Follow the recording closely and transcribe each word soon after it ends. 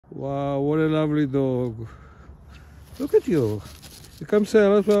Wow, what a lovely dog. Look at you. You come say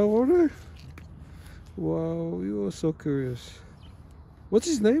hello to Aronne? Wow, you are so curious. What's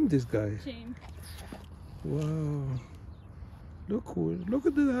his name, this guy? Shane. Wow. Look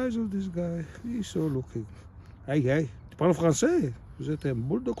at the eyes of this guy. He's so looking. Hey, tu parles français? Vous êtes un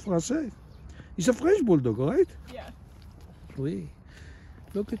bulldog français. He's a French bulldog, right? Yeah. Oui.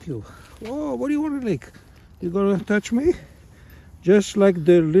 Look at you. Oh, what do you want to lick? You gonna touch me? Just like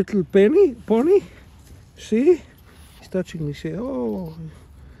the little pony? See? He's touching me. Say, oh,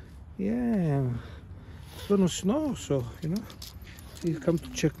 yeah. It's gonna snow, so, you know. He's come to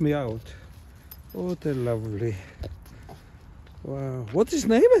check me out. Oh, they're lovely. Wow. What's his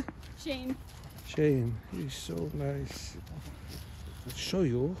name? Shane. Shane. He's so nice. I'll show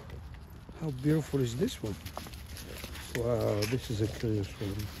you how beautiful is this one. Wow, this is a curious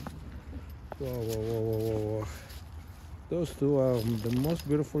one. Wow. Those two are the most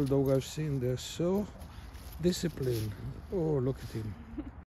beautiful dog I've seen. They're so disciplined. Oh, look at him.